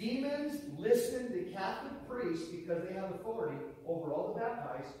 demons listen to Catholic priests because they have authority over all the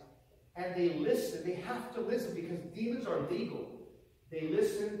baptized, and they listen. They have to listen because demons are legal. They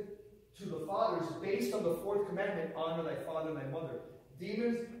listen to the fathers based on the fourth commandment, honor thy father and thy mother.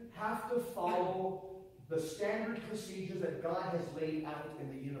 Demons have to follow the standard procedures that God has laid out in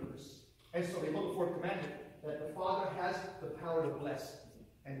the universe. And so they know the fourth commandment, that the Father has the power to bless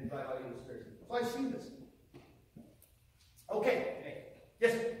and to drive out evil spirits. So I've seen this. Okay.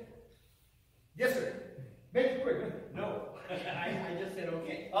 Yes, sir. Yes, sir. Make it quick. No. I just said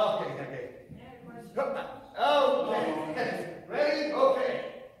okay. Okay. Question. Okay. Ready? Okay.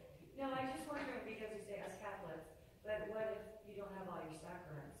 No, I just wondering, because you say us Catholics, but what if you don't have all your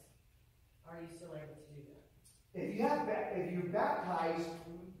sacraments? Are you still able to do that? If you're baptized,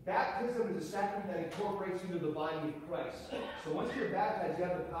 baptism is a sacrament that incorporates you into the body of Christ. So once you're baptized, you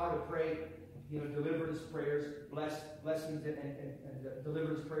have the power to pray, deliverance prayers, blessings, and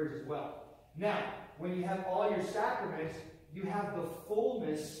deliverance prayers as well. Now, when you have all your sacraments, you have the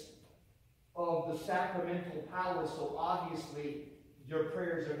fullness of the sacramental power, so obviously your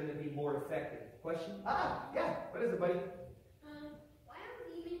prayers are going to be more effective. Question? Yeah. What is it, buddy? Why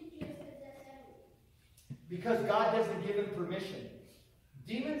don't demons just possess everyone? Because God doesn't give them permission.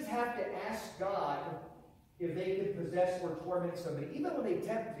 Demons have to ask God if they can possess or torment somebody, even when they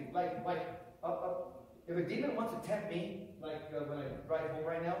tempt you. If a demon wants to tempt me, when I drive home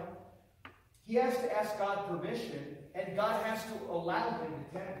right now, he has to ask God permission, and God has to allow him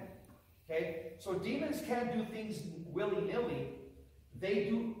to tempt me. Okay? So demons can't do things willy-nilly. They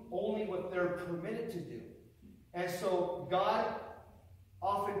do only what they're permitted to do. And so God,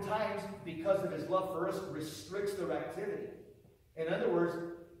 oftentimes, because of his love for us, restricts their activity. In other words,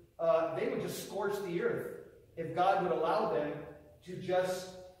 they would just scorch the earth if God would allow them to just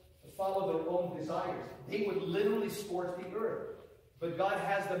follow their own desires. They would literally scorch the earth. But God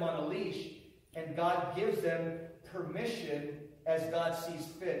has them on a leash, and God gives them permission as God sees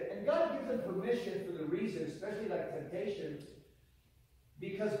fit. And God gives them permission for the reason, especially like temptation,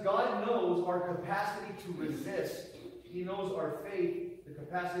 because God knows our capacity to resist. He knows our faith, the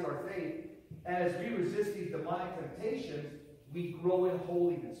capacity of our faith. And as we resist these demonic temptations, we grow in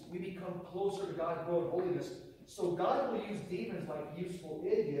holiness. We become closer to God, grow in holiness. So God will use demons like useful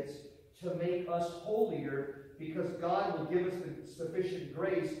idiots to make us holier, because God will give us the sufficient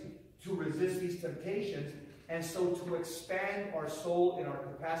grace to resist these temptations, and so to expand our soul and our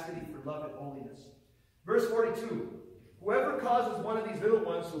capacity for love and holiness. Verse 42, whoever causes one of these little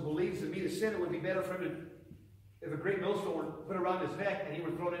ones who believes in me to sin, it would be better for him if a great millstone were put around his neck and he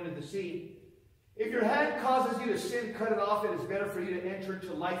were thrown into the sea. If your hand causes you to sin, cut it off. It is better for you to enter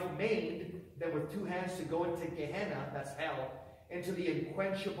into life maimed than with 2 hands to go into Gehenna, that's hell, into the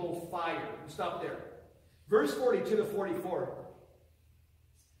unquenchable fire. Stop there. Verse 42 to 44.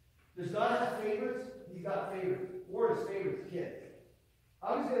 Does God have favorites? He's got favorites. Or his favorites, kids.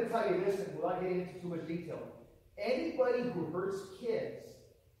 I'm just going to tell you this, and without getting into too much detail. Anybody who hurts kids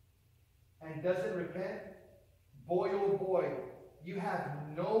and doesn't repent, boy oh boy, you have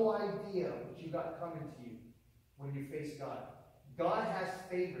no idea what you got coming to you when you face God. God has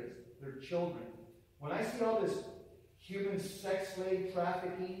favorites. They're children. When I see all this human sex slave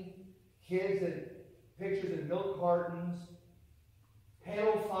trafficking, kids and pictures in milk cartons,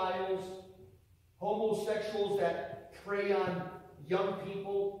 pedophiles, homosexuals that prey on young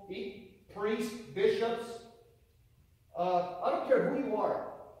people, priests, bishops, I don't care who you are.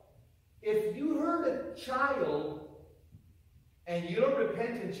 If you hurt a child and you don't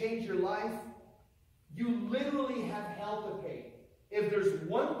repent and change your life, you literally have hell to pay. If there's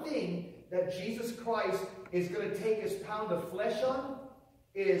one thing that Jesus Christ is going to take his pound of flesh on,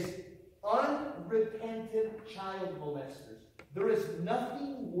 is unrepentant child molesters. There is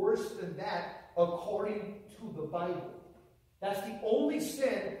nothing worse than that according to the Bible. That's the only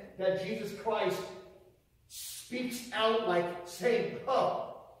sin that Jesus Christ speaks out like saying, oh.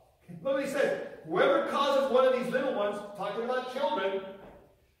 Look what he says. Whoever causes one of these little ones, talking about children,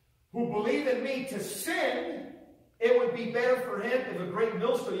 who believe in me to sin, it would be better for him if a great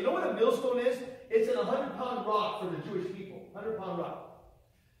millstone. You know what a millstone is? It's an 100-pound rock for the Jewish people. 100-pound rock.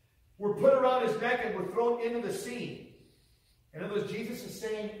 We're put around his neck and we're thrown into the sea. In other words, Jesus is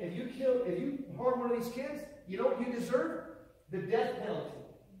saying, if you harm one of these kids, you know what you deserve? The death penalty.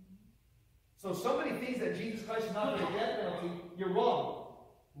 So somebody thinks that Jesus Christ is not going to death penalty, you're wrong.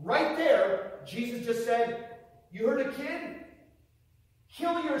 Right there, Jesus just said, you hurt a kid?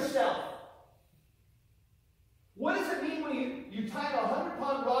 Kill yourself. What does it mean when you tie a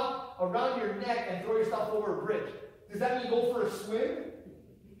 100-pound rock around your neck and throw yourself over a bridge? Does that mean you go for a swim?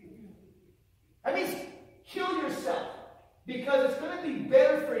 That means kill yourself. Because it's going to be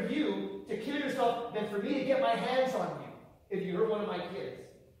better for you to kill yourself than for me to get my hands on you if you hurt one of my kids.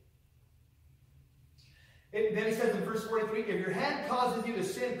 Then he says in verse 43, if your hand causes you to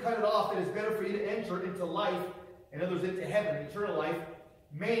sin, cut it off. It is better for you to enter into life, in other words, into heaven, eternal life,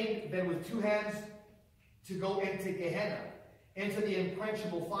 maimed than with 2 hands to go into Gehenna, into the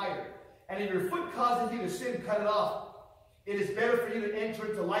unquenchable fire. And if your foot causes you to sin, cut it off. It is better for you to enter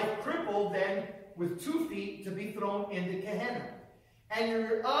into life crippled than with 2 feet to be thrown into Gehenna. And if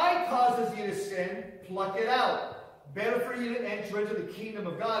your eye causes you to sin, pluck it out. Better for you to enter into the kingdom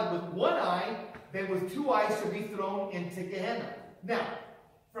of God with 1 eye than with 2 eyes to be thrown into Gehenna. Now,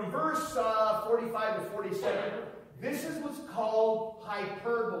 from verse 45 to 47, this is what's called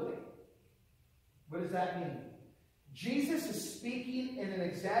hyperbole. What does that mean? Jesus is speaking in an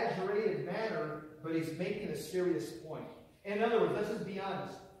exaggerated manner, but he's making a serious point. In other words, let's just be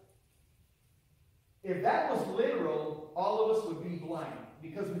honest. If that was literal, all of us would be blind,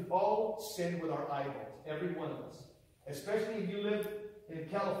 because we've all sinned with our eyeballs, every one of us. Especially if you live in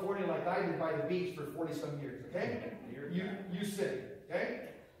California like I did by the beach for 40-some years, okay? You sin, okay?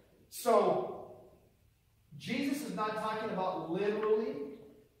 So, Jesus is not talking about literally,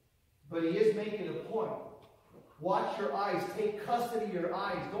 but he is making a point. Watch your eyes. Take custody of your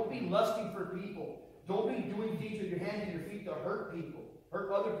eyes. Don't be lusting for people. Don't be doing deeds with your hands and your feet to hurt people,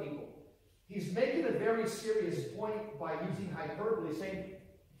 hurt other people. He's making a very serious point by using hyperbole, saying,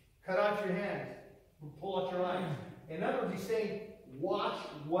 cut out your hands, pull out your eyes. In other words, he's saying, watch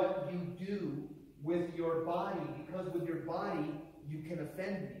what you do with your body, because with your body, you can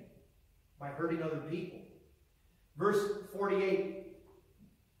offend me by hurting other people. Verse 48,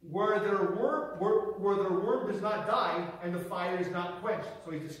 where their worm does not die and the fire is not quenched.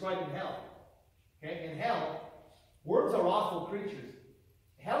 So he's describing hell. Okay? In hell, worms are awful creatures.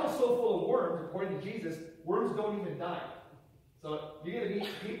 Hell is so full of worms, according to Jesus, worms don't even die. So you're going to be,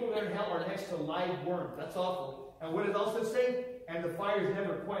 people there in hell are next to live worms. That's awful. And what does it also say? And the fire is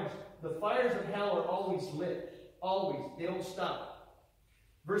never quenched. The fires of hell are always lit. Always. They don't stop.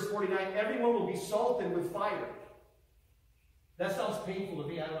 Verse 49, everyone will be salted with fire. That sounds painful to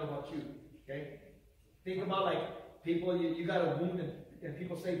me. I don't know about you. Okay? Think about like people, you got a wound and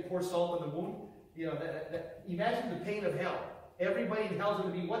people say pour salt in the wound. You know, imagine the pain of hell. Everybody in hell is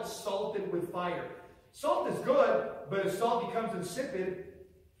going to be what? Salted with fire. Salt is good, but if salt becomes insipid,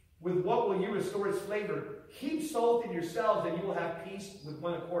 with what will you restore its flavor? Keep salt in yourselves and you will have peace with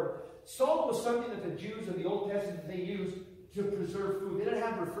one accord. Salt was something that the Jews of the Old Testament, they used to preserve food. They didn't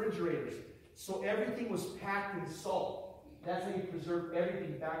have refrigerators. So everything was packed in salt. That's how you preserve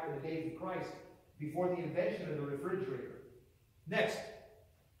everything back in the days of Christ, before the invention of the refrigerator. Next.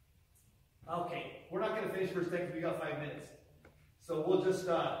 Okay, we're not going to finish verse 10 because we got 5 minutes. So we'll just,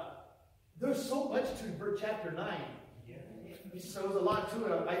 there's so much to chapter 9. So there's a lot to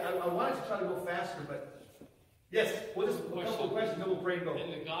it. I wanted to try to go faster, but yes, we'll just, a couple of questions, then we'll pray and go.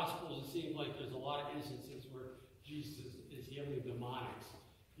 In the Gospels, it seems like there's a lot of instances where Jesus is healing demonics.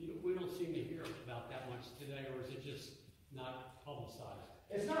 We don't seem to hear about that much today, or is it just not publicized?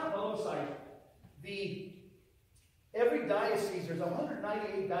 It's not publicized. Every diocese, there's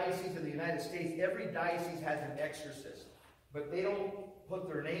 198 dioceses in the United States. Every diocese has an exorcist. But they don't put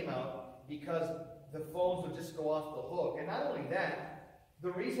their name out because the phones would just go off the hook. And not only that,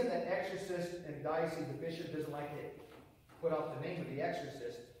 the reason that exorcist and diocese, the bishop doesn't like to put out the name of the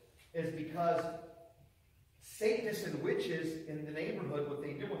exorcist is because Satanists and witches in the neighborhood, what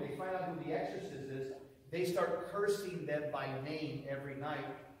they do when they find out who the exorcist is, they start cursing them by name every night.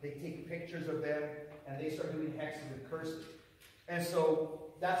 They take pictures of them and they start doing hexes and curses. And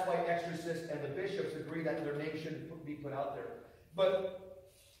so that's why exorcists and the bishops agree that their name shouldn't be put out there. But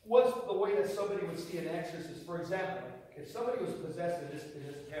what's the way that somebody would see an exorcist? For example, if somebody was possessed in this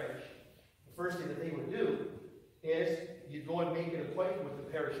parish, the first thing that they would do is you'd go and make an appointment with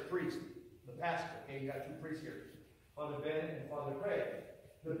the parish priest, the pastor. Okay, you got 2 priests here, Father Ben and Father Craig.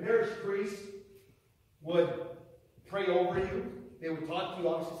 The parish priest would pray over you. They would talk to you,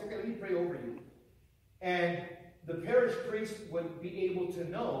 obviously, say, okay, let me pray over you. And the parish priest would be able to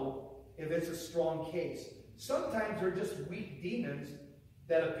know if it's a strong case. Sometimes they're just weak demons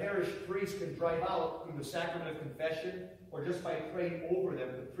that a parish priest can drive out through the sacrament of confession, or just by praying over them.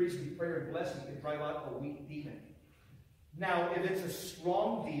 The priestly prayer and blessing can drive out a weak demon. Now, if it's a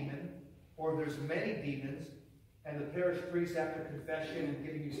strong demon, or there's many demons, and the parish priest, after confession and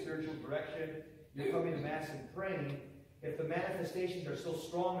giving you spiritual direction, you're coming to Mass and praying, if the manifestations are so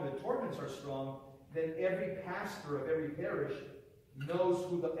strong and the torments are strong, then every pastor of every parish knows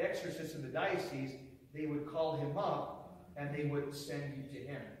who the exorcist in the diocese. They would call him up and they would send you to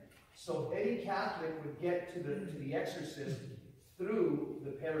him. So any Catholic would get to the exorcist through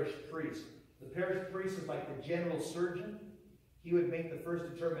the parish priest. The parish priest is like the general surgeon. He would make the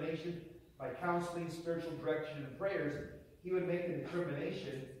first determination by counseling, spiritual direction, and prayers. He would make the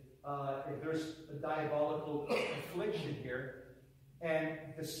determination if there's a diabolical affliction here. And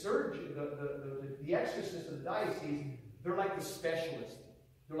the surgeon, the exorcist of the diocese, they're like the specialist.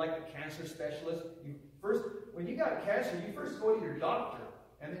 They're like the cancer specialist. When you got cancer, you first go to your doctor.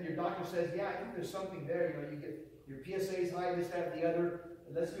 And then your doctor says, yeah, I think there's something there. You know, you get your PSA's high, this, that, and the other.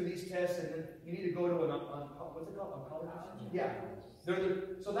 Let's do these tests. And then you need to go to what's it called? Oncologist? Yeah.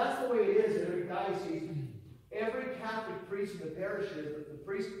 So that's the way it is in every diocese. Every Catholic priest in the parishes, the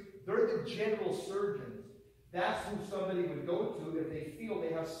priests, they're the general surgeons. That's who somebody would go to if they feel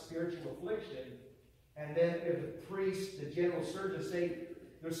they have spiritual affliction. And then if the priest, the general surgeon, say,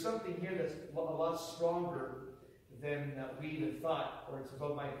 there's something here that's a lot stronger than we even thought, or it's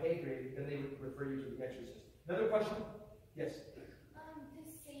above my pay grade, then they would refer you to the exorcist. Another question? Yes?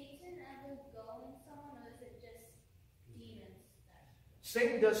 Does Satan ever go in someone, or is it just demons?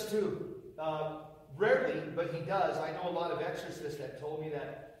 Satan does too. Rarely, but he does. I know a lot of exorcists that told me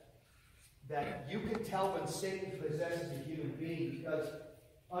that you can tell when Satan possesses a human being, because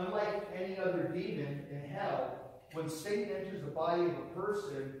unlike any other demon in hell, when Satan enters the body of a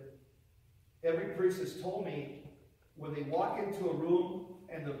person, every priest has told me, when they walk into a room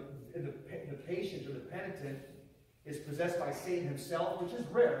and the patient or the penitent is possessed by Satan himself, which is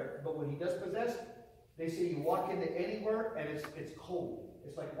rare, but when he does possess, they say you walk into anywhere and it's cold.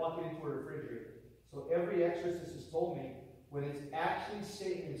 It's like walking into a refrigerator. So every exorcist has told me, when it's actually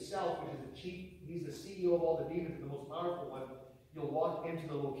Satan himself, which is the chief, he's the CEO of all the demons, the most powerful one, you'll walk into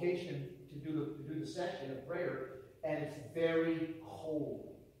the location to do the session of prayer, and it's very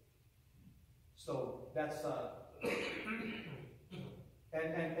cold. So that's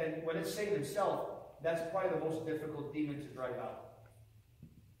and when it's Satan himself, that's probably the most difficult demon to drive out.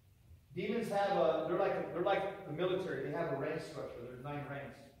 Demons have they're like the military. They have a rank structure. There's 9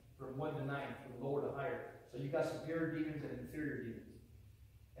 ranks, from 1 to 9, from lower to higher. So you've got superior demons and inferior demons.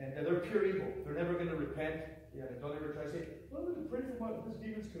 And they're pure evil. They're never going to repent. Yeah, don't ever try to say, well, we're praying for this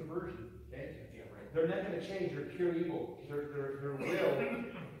demon's conversion. Okay? Yeah, right. They're not going to change. They're pure evil.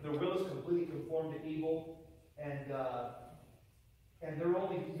 Their will is completely conformed to evil. And their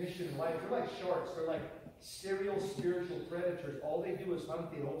only mission in life, they're like sharks. They're like serial spiritual predators. All they do is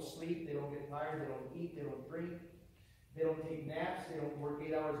hunt. They don't sleep. They don't get tired. They don't eat. They don't drink. They don't take naps. They don't work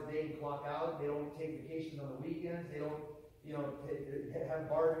 8 hours a day and clock out. They don't take vacations on the weekends. They don't, have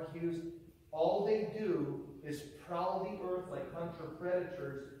barbecues. All they do is prowl the earth like hunter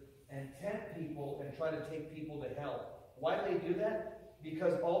predators and tempt people and try to take people to hell. Why do they do that?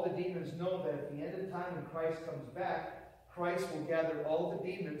 Because all the demons know that at the end of time when Christ comes back, Christ will gather all the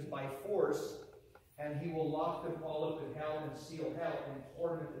demons by force, and he will lock them all up in hell and seal hell and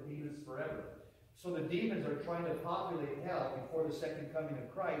torment the demons forever. So the demons are trying to populate hell before the second coming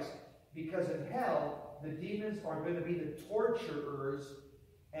of Christ, because in hell, the demons are going to be the torturers,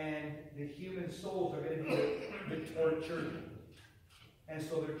 and the human souls are going to be the tortured. And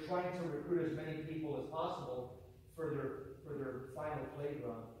so they're trying to recruit as many people as possible for their final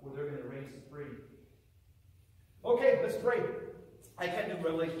playground, where they're going to reign supreme. Okay, let's pray. I can't do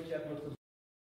Revelation chapter 1.